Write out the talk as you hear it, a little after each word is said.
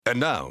And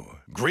now,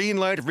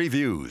 Greenlight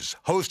Reviews,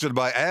 hosted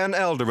by Ann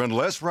Elder and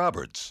Les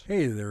Roberts.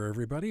 Hey there,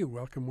 everybody.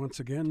 Welcome once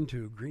again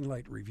to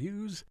Greenlight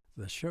Reviews,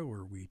 the show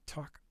where we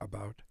talk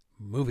about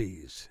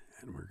movies.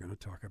 And we're going to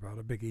talk about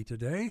a biggie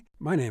today.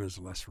 My name is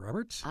Les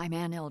Roberts. I'm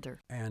Ann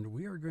Elder. And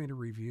we are going to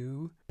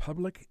review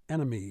Public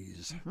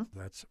Enemies.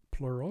 That's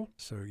plural,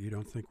 so you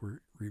don't think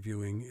we're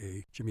reviewing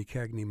a Jimmy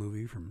Cagney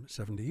movie from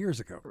 70 years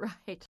ago.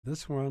 Right.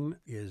 This one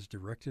is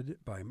directed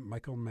by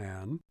Michael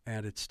Mann,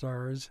 and it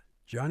stars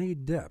Johnny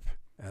Depp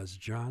as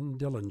John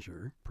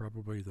Dillinger,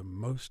 probably the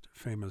most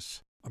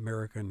famous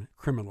American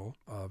criminal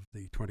of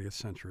the 20th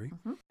century,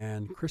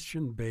 and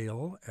Christian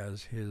Bale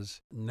as his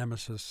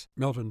nemesis,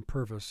 Melvin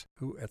Purvis,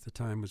 who at the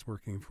time was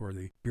working for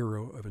the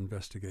Bureau of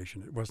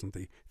Investigation. It wasn't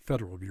the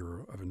Federal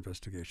Bureau of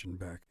Investigation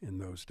back in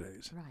those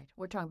days. Right.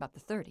 We're talking about the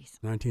 30s.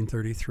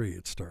 1933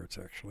 it starts,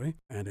 actually,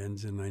 and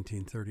ends in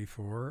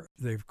 1934.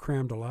 They've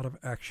crammed a lot of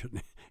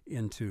action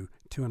into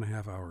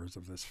 2.5 hours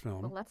of this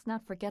film. Well, let's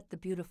not forget the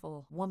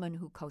beautiful woman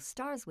who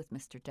co-stars with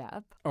Mr.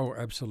 Depp. Oh,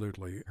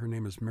 absolutely. Her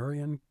name is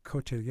Marion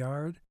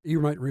Cotillard. You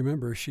might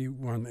remember she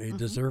won a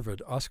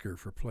deserved Oscar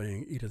for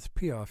playing Edith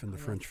Piaf in the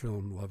French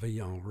film La Vie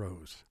en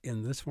Rose.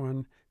 In this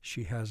one,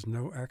 she has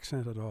no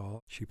accent at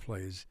all. She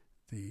plays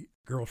the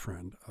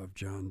girlfriend of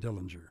John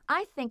Dillinger.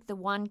 I think the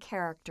one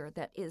character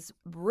that is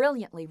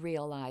brilliantly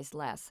realized,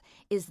 Les,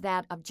 is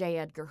that of J.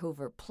 Edgar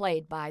Hoover,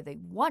 played by the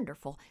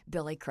wonderful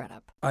Billy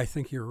Crudup. I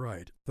think you're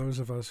right. Those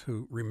of us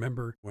who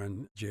remember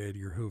when J.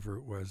 Edgar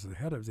Hoover was the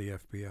head of the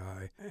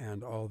FBI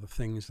and all the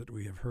things that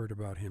we have heard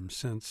about him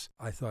since,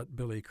 I thought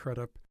Billy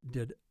Crudup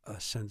did a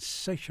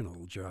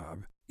sensational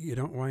job. You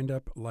don't wind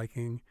up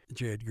liking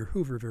J. Edgar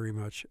Hoover very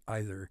much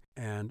either,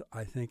 and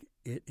I think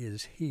it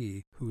is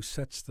he who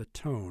sets the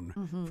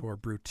tone for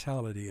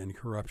brutality and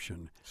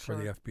corruption for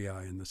the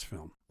FBI in this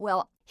film.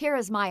 Well, here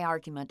is my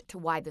argument to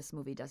why this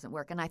movie doesn't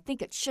work, and I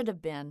think it should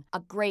have been a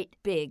great,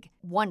 big,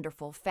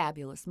 wonderful,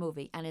 fabulous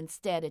movie, and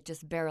instead it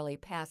just barely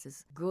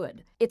passes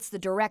good. It's the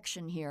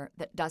direction here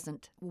that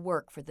doesn't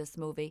work for this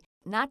movie.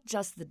 Not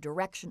just the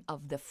direction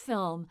of the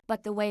film,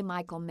 but the way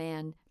Michael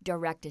Mann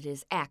directed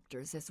his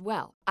actors as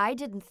well. I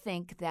didn't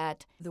think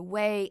that the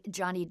way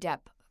Johnny Depp,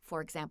 for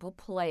example,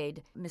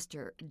 played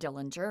Mr.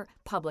 Dillinger,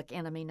 Public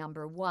Enemy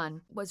number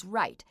 1, was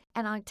right.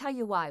 And I'll tell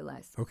you why,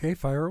 Les. Okay,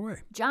 fire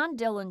away. John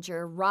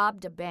Dillinger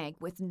robbed a bank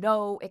with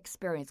no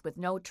experience, with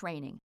no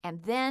training.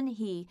 And then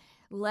he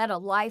led a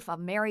life of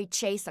merry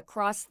chase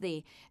across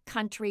the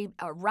country,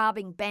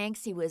 robbing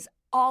banks. He was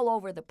all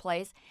over the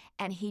place,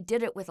 and he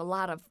did it with a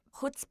lot of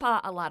chutzpah,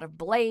 a lot of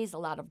blaze, a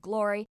lot of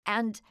glory,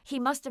 and he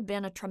must have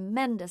been a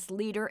tremendous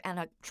leader and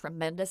a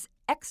tremendous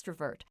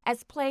extrovert.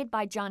 As played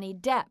by Johnny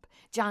Depp,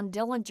 John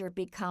Dillinger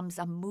becomes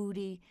a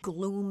moody,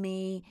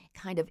 gloomy,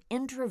 kind of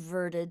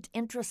introverted,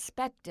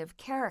 introspective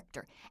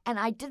character, and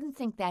I didn't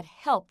think that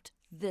helped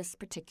this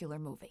particular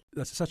movie.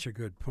 That's such a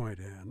good point,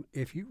 Anne.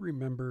 If you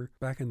remember,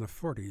 back in the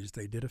 40s,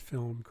 they did a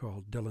film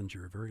called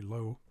Dillinger, a very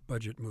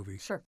low-budget movie,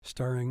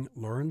 starring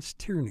Lawrence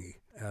Tierney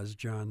as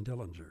John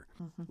Dillinger.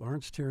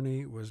 Lawrence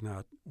Tierney was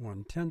not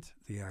 1/10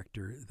 the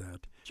actor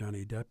that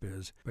Johnny Depp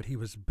is, but he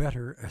was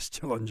better as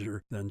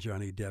Dillinger than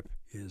Johnny Depp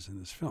is in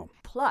this film.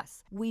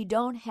 Plus, we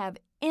don't have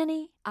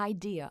any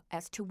idea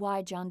as to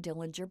why John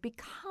Dillinger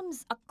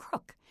becomes a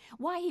crook,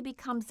 why he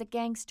becomes a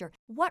gangster.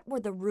 What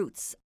were the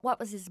roots? What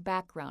was his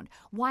background?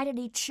 Why did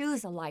he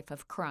choose a life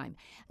of crime?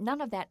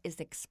 None of that is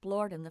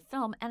explored in the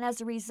film, and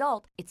as a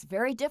result, it's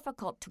very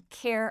difficult to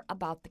care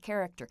about the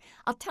character.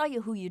 I'll tell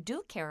you who you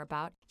do care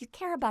about. You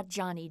care about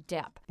Johnny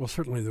Depp. Well,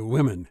 certainly the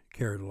women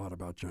cared a lot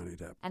about Johnny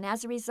Depp. And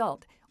as a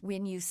result,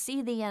 when you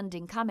see the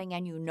ending coming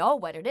and you know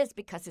what it is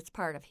because it's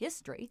part of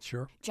history,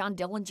 John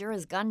Dillinger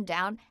is gunned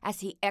down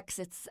as he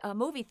exits a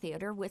movie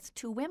theater with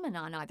 2 women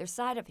on either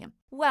side of him.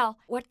 Well,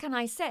 what can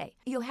I say?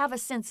 You have a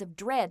sense of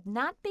dread,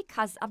 not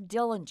because of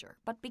Dillinger,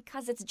 but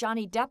because it's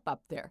Johnny Depp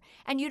up there,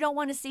 and you don't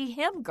want to see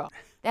him go.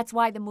 That's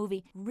why the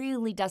movie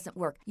really doesn't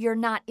work. You're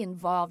not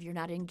involved, you're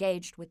not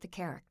engaged with the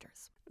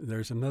characters.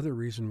 There's another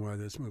reason why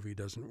this movie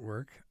doesn't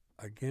work.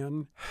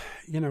 Again,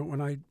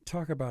 when I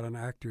talk about an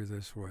actor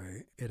this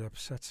way, it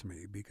upsets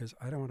me because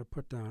I don't want to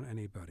put down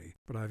anybody.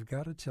 But I've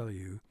got to tell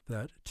you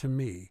that, to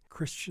me,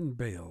 Christian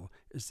Bale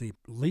is the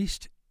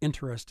least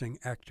interesting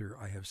actor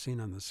I have seen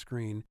on the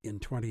screen in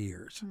 20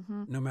 years.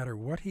 No matter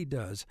what he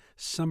does,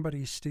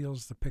 somebody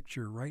steals the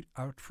picture right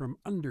out from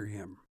under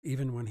him,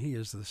 even when he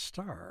is the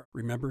star.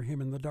 Remember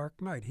him in The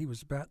Dark Knight? He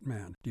was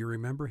Batman. Do you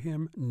remember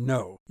him?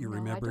 No. You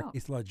remember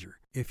Heath Ledger.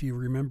 If you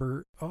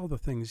remember all the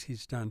things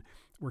he's done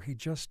where he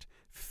just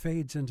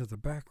fades into the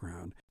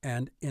background,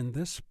 and in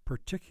this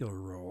particular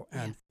role,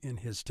 and in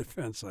his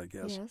defense, I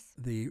guess,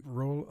 the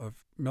role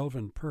of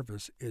Melvin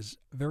Purvis is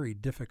very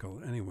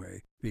difficult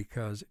anyway,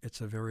 because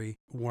it's a very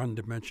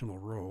one-dimensional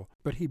role,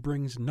 but he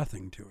brings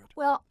nothing to it.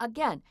 Well,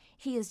 again,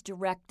 he is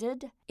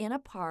directed in a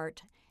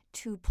part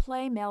to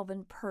play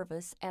Melvin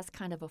Purvis as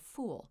kind of a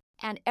fool.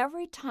 And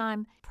every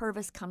time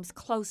Purvis comes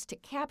close to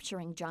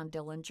capturing John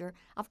Dillinger,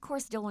 of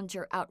course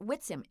Dillinger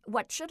outwits him.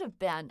 What should have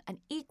been an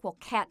equal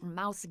cat and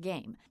mouse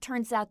game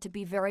turns out to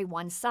be very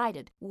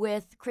one-sided,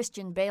 with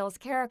Christian Bale's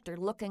character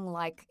looking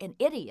like an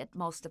idiot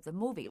most of the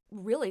movie,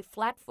 really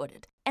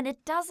flat-footed. And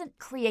it doesn't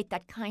create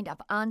that kind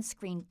of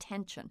on-screen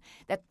tension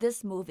that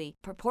this movie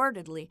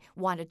purportedly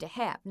wanted to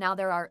have. Now,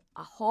 there are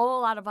a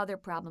whole lot of other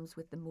problems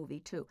with the movie,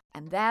 too.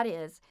 And that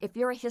is, if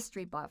you're a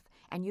history buff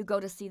and you go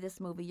to see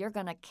this movie, you're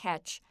going to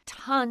catch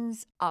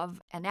tons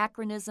of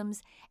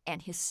anachronisms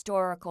and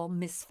historical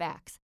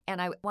misfacts.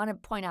 And I want to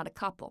point out a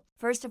couple.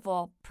 First of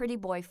all, Pretty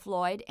Boy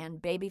Floyd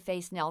and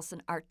Babyface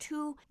Nelson are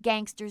two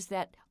gangsters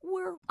that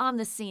were on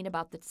the scene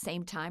about the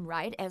same time,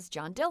 right, as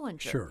John Dillinger.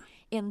 Sure.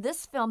 In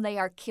this film, they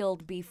are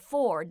killed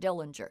before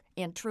Dillinger.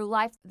 In true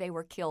life, they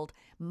were killed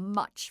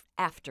much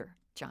after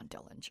John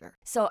Dillinger.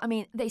 So, I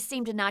mean, they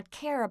seem to not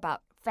care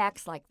about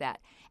facts like that.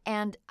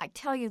 And I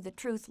tell you the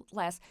truth,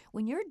 Les,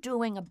 when you're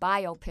doing a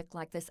biopic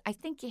like this, I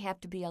think you have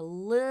to be a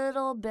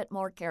little bit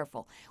more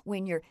careful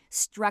when you're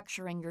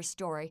structuring your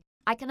story.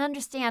 I can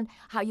understand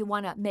how you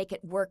want to make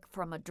it work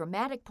from a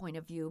dramatic point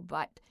of view,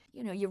 but,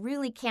 you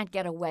really can't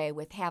get away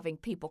with having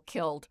people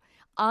killed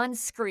on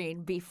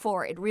screen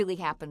before it really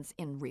happens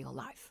in real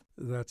life.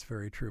 That's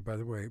very true. By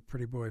the way,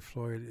 Pretty Boy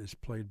Floyd is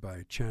played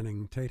by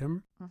Channing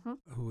Tatum,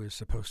 who is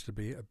supposed to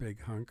be a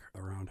big hunk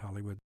around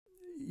Hollywood.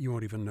 You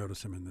won't even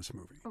notice him in this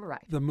movie.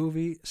 Right. The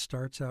movie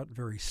starts out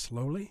very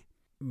slowly.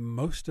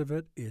 Most of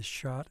it is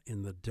shot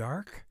in the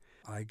dark.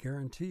 I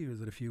guarantee you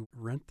that if you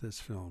rent this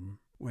film,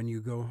 when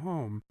you go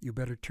home, you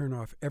better turn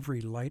off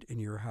every light in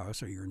your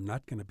house or you're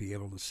not going to be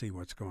able to see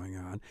what's going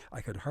on.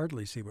 I could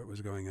hardly see what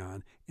was going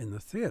on in the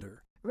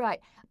theater. Right.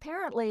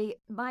 Apparently,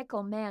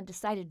 Michael Mann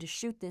decided to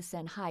shoot this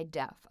in high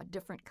def, a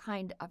different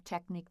kind of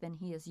technique than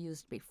he has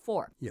used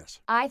before. Yes.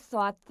 I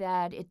thought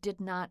that it did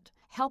not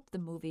help the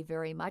movie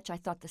very much. I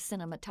thought the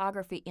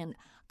cinematography in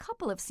a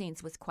couple of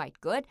scenes was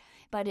quite good,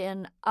 but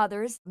in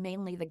others,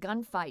 mainly the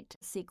gunfight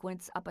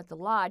sequence up at the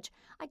lodge,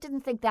 I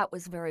didn't think that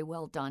was very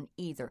well done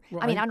either.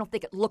 Well, I don't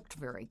think it looked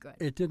very good.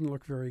 It didn't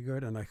look very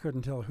good, and I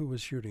couldn't tell who was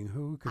shooting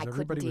who because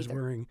everybody was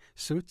wearing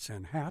suits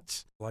and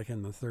hats like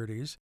in the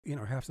 30s.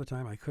 Half the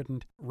time I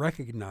couldn't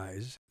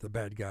recognize the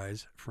bad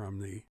guys from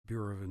the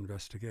Bureau of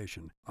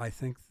Investigation. I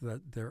think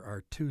that there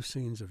are two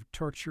scenes of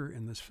torture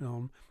in this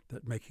film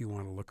that make you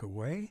want to look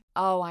away.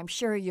 Oh, I'm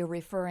sure you're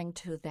referring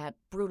to that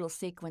brutal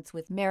sequence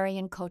with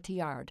Marion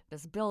Cotillard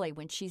as Billy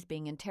when she's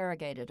being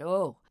interrogated.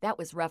 Oh, that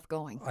was rough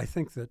going. I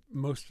think that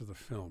most of the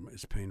film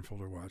is painful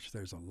to watch.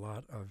 There's a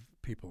lot of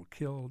people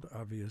killed,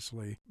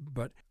 obviously,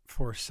 but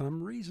for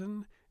some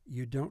reason,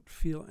 you don't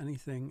feel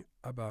anything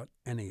about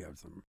any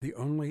of them. The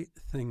only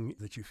thing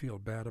that you feel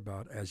bad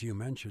about, as you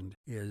mentioned,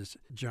 is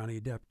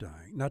Johnny Depp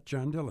dying. Not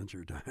John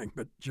Dillinger dying,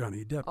 but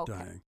Johnny Depp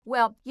dying.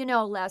 Well,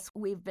 Les,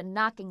 we've been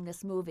knocking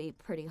this movie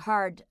pretty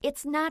hard.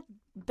 It's not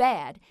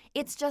bad.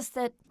 It's just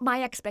that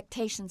my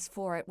expectations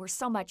for it were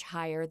so much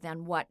higher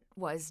than what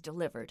was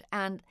delivered.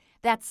 And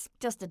that's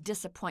just a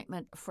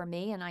disappointment for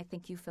me, and I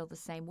think you feel the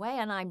same way.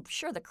 And I'm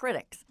sure the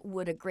critics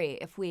would agree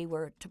if we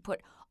were to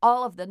put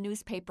all of the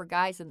newspaper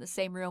guys in the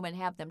same room and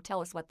have them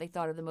tell us what they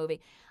thought of the movie.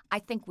 I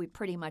think we'd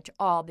pretty much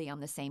all be on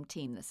the same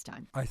team this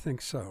time. I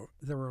think so.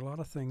 There were a lot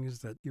of things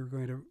that you're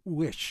going to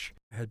wish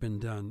had been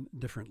done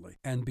differently.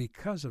 And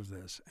because of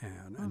this,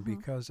 Anne, and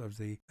because of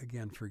the,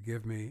 again,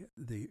 forgive me,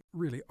 the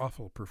really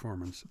awful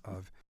performance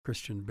of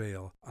Christian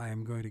Bale, I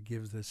am going to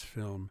give this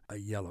film a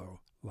yellow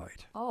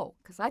light. Oh,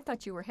 because I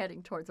thought you were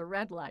heading towards a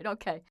red light.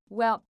 Okay.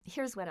 Well,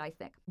 here's what I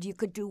think. You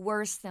could do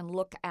worse than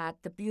look at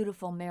the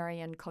beautiful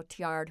Marion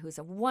Cotillard, who's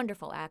a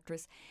wonderful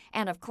actress,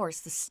 and of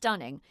course the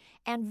stunning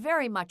and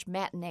very much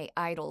matinee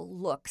idol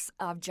looks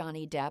of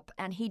Johnny Depp.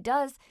 And he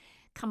does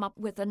come up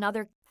with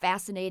another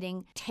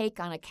fascinating take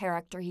on a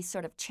character. He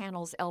sort of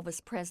channels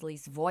Elvis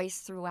Presley's voice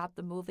throughout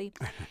the movie.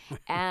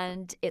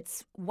 And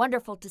it's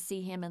wonderful to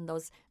see him in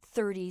those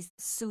 30s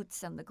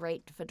suits and the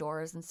great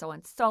fedoras and so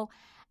on. So,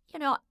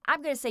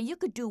 I'm going to say you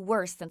could do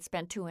worse than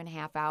spend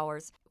 2.5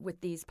 hours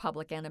with these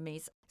Public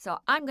Enemies. So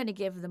I'm going to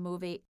give the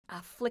movie a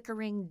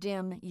flickering,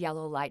 dim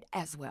yellow light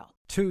as well.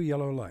 2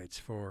 yellow lights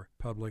for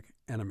Public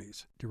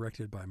Enemies,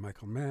 directed by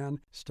Michael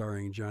Mann,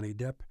 starring Johnny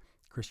Depp,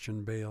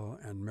 Christian Bale,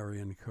 and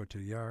Marion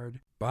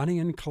Cotillard. Bonnie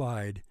and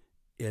Clyde,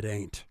 it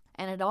ain't.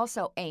 And it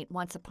also ain't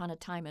Once Upon a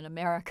Time in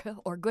America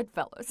or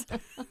Goodfellas.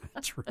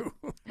 True.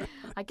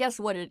 I guess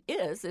what it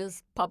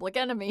is Public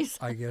Enemies.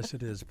 I guess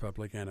it is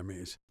Public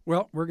Enemies.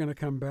 Well, we're going to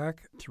come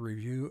back to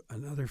review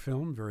another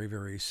film very,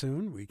 very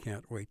soon. We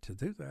can't wait to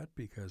do that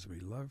because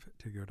we love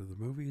to go to the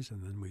movies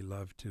and then we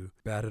love to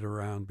bat it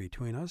around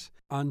between us.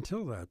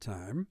 Until that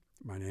time,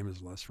 my name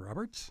is Les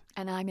Roberts.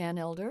 And I'm Ann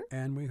Elder.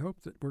 And we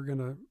hope that we're going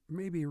to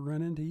maybe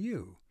run into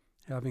you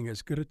having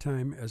as good a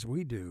time as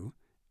we do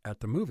at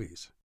the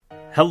movies.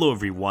 Hello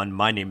everyone,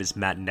 my name is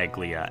Matt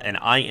Neglia, and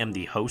I am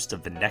the host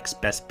of the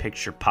Next Best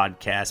Picture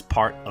podcast,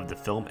 part of the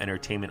Film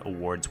Entertainment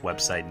Awards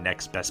website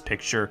Next Best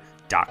Picture.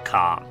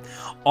 bestpicture.com.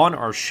 On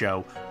our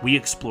show, we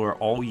explore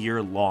all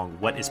year long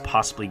what is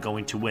possibly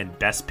going to win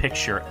Best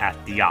Picture at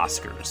the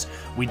Oscars.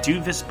 We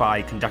do this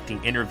by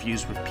conducting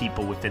interviews with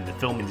people within the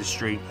film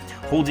industry,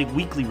 holding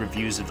weekly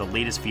reviews of the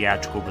latest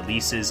theatrical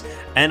releases,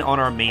 and on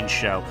our main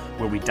show,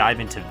 where we dive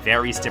into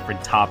various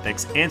different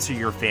topics, answer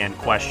your fan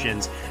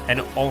questions,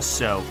 and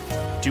also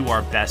do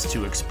our best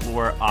to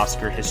explore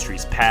Oscar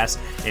history's past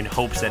in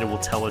hopes that it will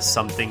tell us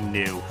something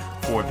new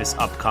for this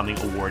upcoming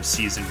award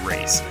season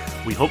race.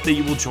 We hope that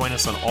you will join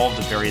us on all of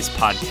the various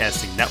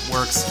podcasting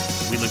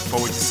networks. We look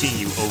forward to seeing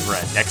you over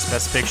at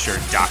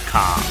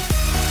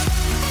nextbestpicture.com.